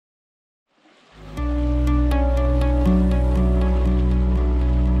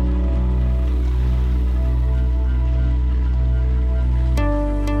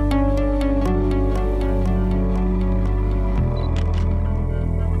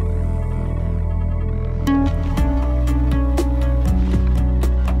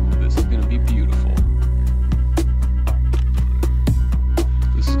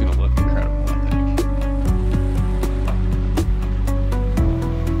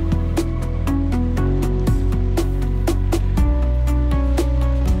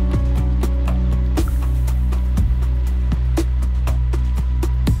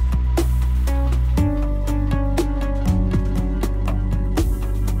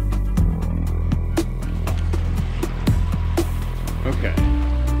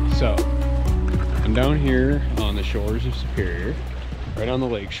So I'm down here on the shores of Superior, right on the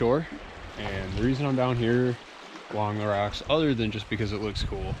lake shore, and the reason I'm down here along the rocks, other than just because it looks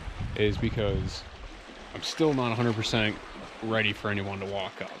cool, is because I'm still not 100% ready for anyone to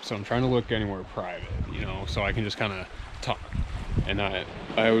walk up. So I'm trying to look anywhere private, you know, so I can just kind of talk. And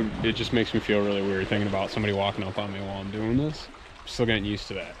it just makes me feel really weird thinking about somebody walking up on me while I'm doing this. I'm still getting used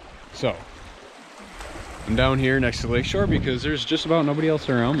to that. So I'm down here next to the lake shore because there's just about nobody else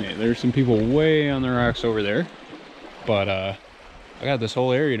around me. There's some people way on the rocks over there, but I got this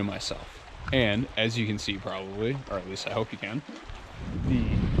whole area to myself. And as you can see probably, or at least I hope you can, the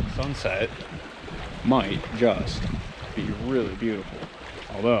sunset might just be really beautiful.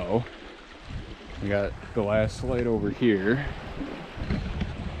 Although we got the last light over here.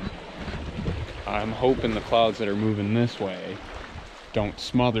 I'm hoping the clouds that are moving this way don't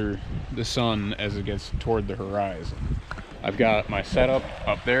smother the sun as it gets toward the horizon. I've got my setup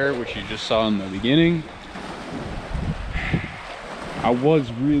up there, which you just saw in the beginning. I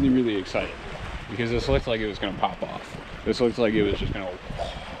was really excited because this looked like it was going to pop off. This looked like it was just going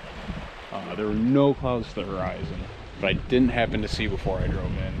to... there were no clouds to the horizon, but I didn't happen to see before I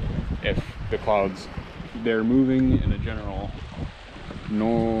drove in if the clouds, they're moving in a general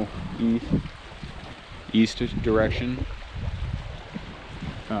east direction.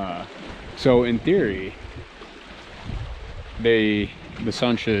 So in theory, the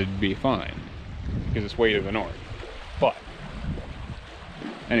sun should be fine because it's way to the north. But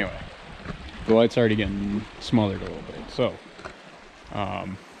anyway, the light's already getting smothered a little bit. So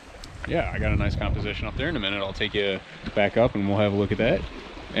yeah, I got a nice composition up there. In a minute I'll take you back up and we'll have a look at that.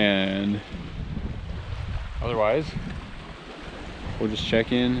 And otherwise, we'll just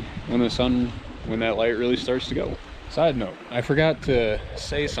check in when that light really starts to go. Side note, I forgot to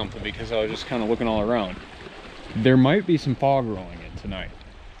say something because I was just kind of looking all around. There might be some fog rolling in tonight,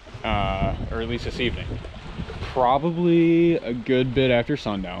 or at least this evening. Probably a good bit after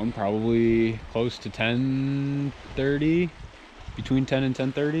sundown, probably close to 10:30, between 10 and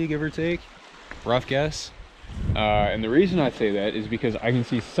 10:30, give or take, rough guess. And the reason I say that is because I can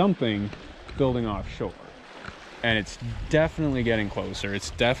see something building offshore. And it's definitely getting closer. It's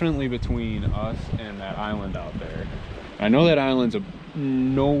definitely between us and that island out there. I know that island's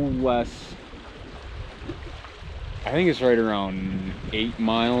no less, I think it's right around 8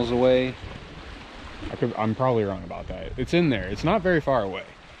 miles away. I'm probably wrong about that. It's in there. It's not very far away,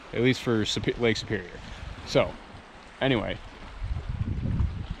 at least for Lake Superior. So anyway,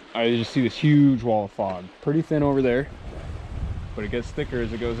 I just see this huge wall of fog, pretty thin over there, but it gets thicker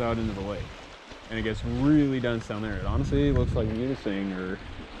as it goes out into the lake. And it gets really dense down there. It honestly looks like Munising or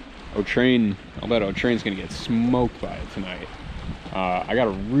O'Train. I'll bet O'Train's gonna get smoked by it tonight. I got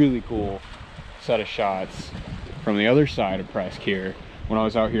a really cool set of shots from the other side of Presque here when I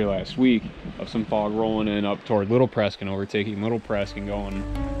was out here last week of some fog rolling in up toward Little Presque and overtaking Little Presque and going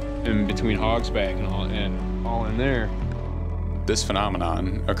in between Hogsback and all in there. This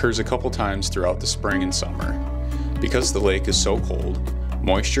phenomenon occurs a couple times throughout the spring and summer. Because the lake is so cold,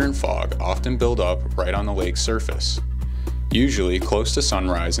 moisture and fog often build up right on the lake's surface, usually close to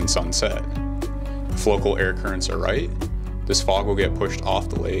sunrise and sunset. If local air currents are right, this fog will get pushed off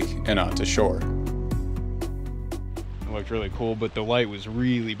the lake and onto shore. It looked really cool, but the light was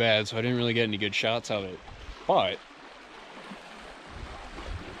really bad, so I didn't really get any good shots of it. But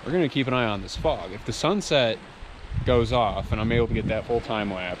we're gonna keep an eye on this fog. If the sunset goes off and I'm able to get that full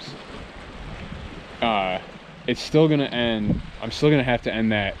time lapse, it's still gonna end. I'm still gonna have to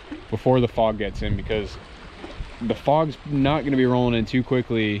end that before the fog gets in because the fog's not gonna be rolling in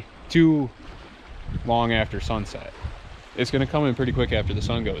too long after sunset. It's gonna come in pretty quick after the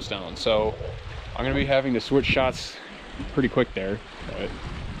sun goes down. So I'm gonna be having to switch shots pretty quick there, but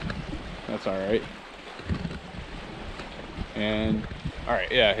that's all right. And all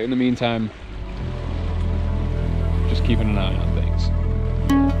right, yeah, in the meantime, just keeping an eye on things.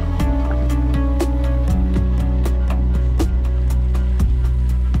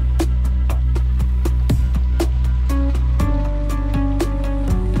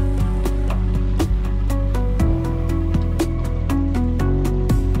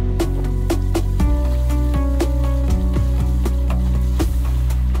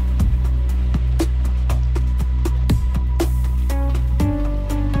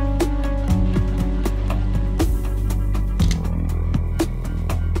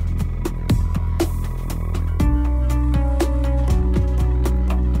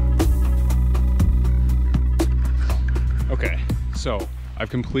 So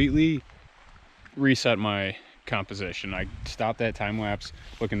I've completely reset my composition. I stopped that time lapse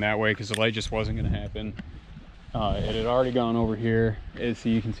looking that way because the light just wasn't going to happen. It had already gone over here. So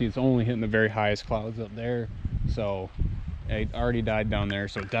you can see it's only hitting the very highest clouds up there. So it already died down there,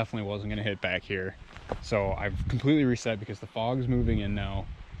 so it definitely wasn't going to hit back here. So I've completely reset because the fog's moving in now.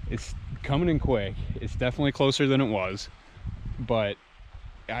 It's coming in quick. It's definitely closer than it was, but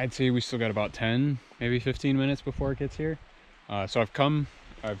I'd say we still got about 10, maybe 15 minutes before it gets here. So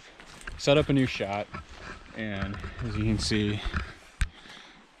I've set up a new shot, and as you can see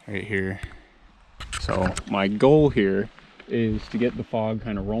right here, so my goal here is to get the fog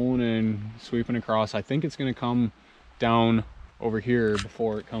kind of rolling in, sweeping across. I think it's going to come down over here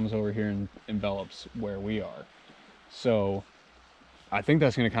before it comes over here and envelops where we are. So I think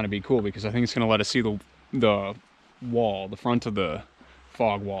that's going to kind of be cool, because I think it's going to let us see the wall, the front of the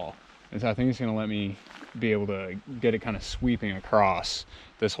fog wall. And so I think it's going to let me be able to get it kind of sweeping across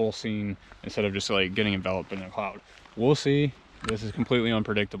this whole scene instead of just like getting enveloped in a cloud. We'll see. This is completely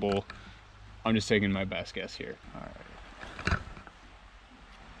unpredictable. I'm just taking my best guess here. All right.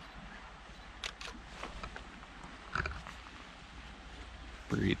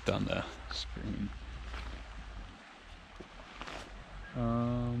 Breathed on the screen.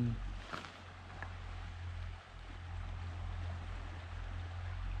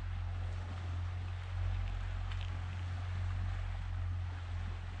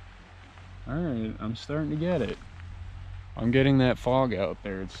 All right, I'm starting to get it. I'm getting that fog out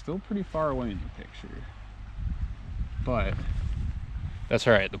there. It's still pretty far away in the picture, but that's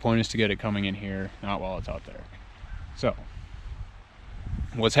all right. The point is to get it coming in here, not while it's out there. So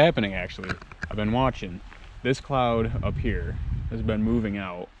what's happening, actually, I've been watching this cloud up here has been moving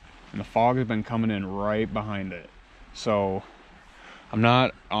out, and the fog has been coming in right behind it. So I'm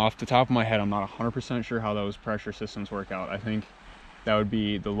not, off the top of my head, I'm not 100% sure how those pressure systems work out. I think that would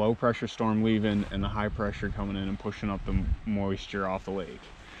be the low pressure storm leaving and the high pressure coming in and pushing up the moisture off the lake.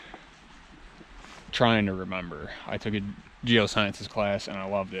 Trying to remember. I took a geosciences class and I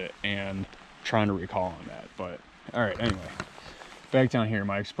loved it, and trying to recall on that. But all right, anyway, back down here.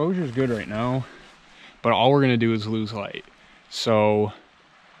 My exposure is good right now, but all we're gonna do is lose light. So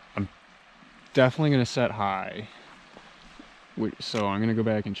I'm definitely gonna set high. So I'm gonna go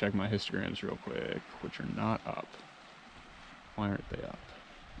back and check my histograms real quick, which are not up. Why aren't they up?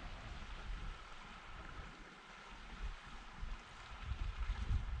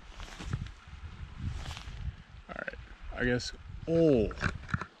 All right, I guess, oh,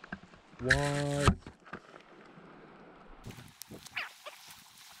 what?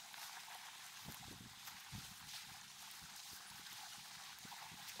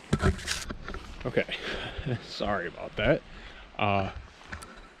 Okay, sorry about that.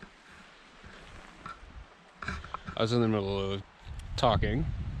 I was in the middle of talking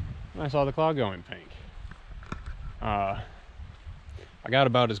and I saw the cloud going pink. I got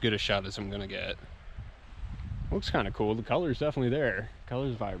about as good a shot as I'm gonna get. Looks kind of cool. The color's definitely there.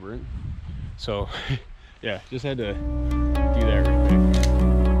 Color's vibrant. So yeah, just had to do that real quick.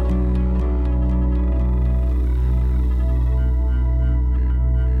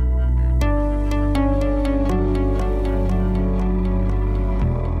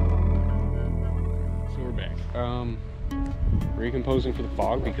 Recomposing for the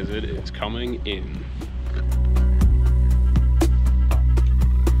fog because it is coming in.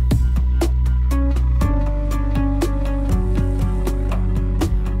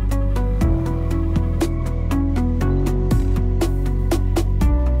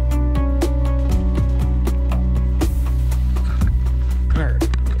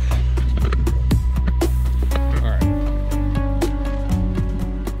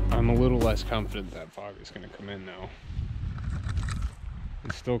 I'm a little less confident that fog is going to come in now.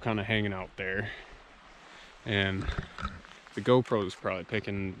 It's still kind of hanging out there, and the GoPro is probably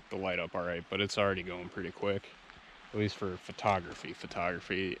picking the light up all right, but it's already going pretty quick, at least for photography,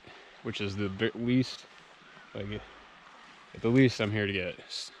 which is the least, like, at the least I'm here to get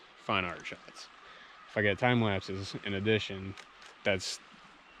fine art shots. If I get time lapses in addition, that's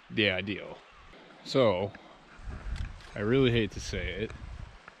the ideal. So I really hate to say it,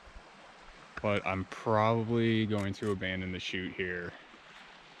 but I'm probably going to abandon the shoot here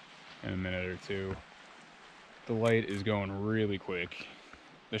in a minute or two. The light is going really quick.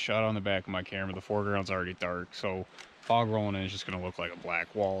 The shot on the back of my camera, the foreground's already dark, so fog rolling in is just going to look like a black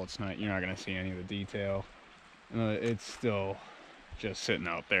wall. It's not, you're not going to see any of the detail. It's still just sitting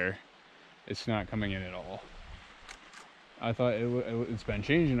out there. It's not coming in at all. I thought it's been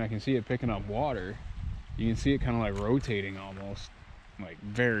changing. I can see it picking up water. You can see it kind of like rotating almost, like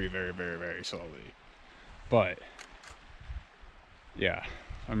very, very, very, very slowly. But yeah,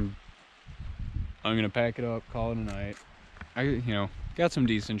 I'm gonna pack it up, call it a night. I got some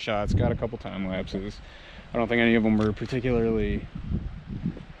decent shots, got a couple time lapses. I don't think any of them were particularly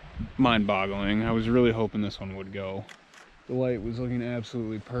mind-boggling. I was really hoping this one would go. The light was looking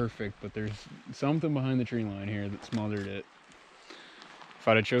absolutely perfect, but there's something behind the tree line here that smothered it. If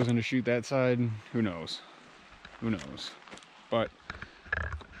I'd have chosen to shoot that side, who knows? Who knows? But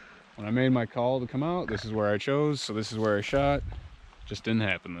when I made my call to come out, this is where I chose, so this is where I shot. Just didn't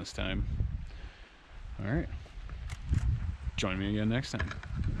happen this time. All right. Join me again next time.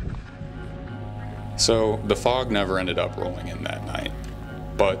 So the fog never ended up rolling in that night,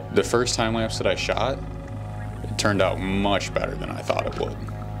 but the first time lapse that I shot, it turned out much better than I thought it would.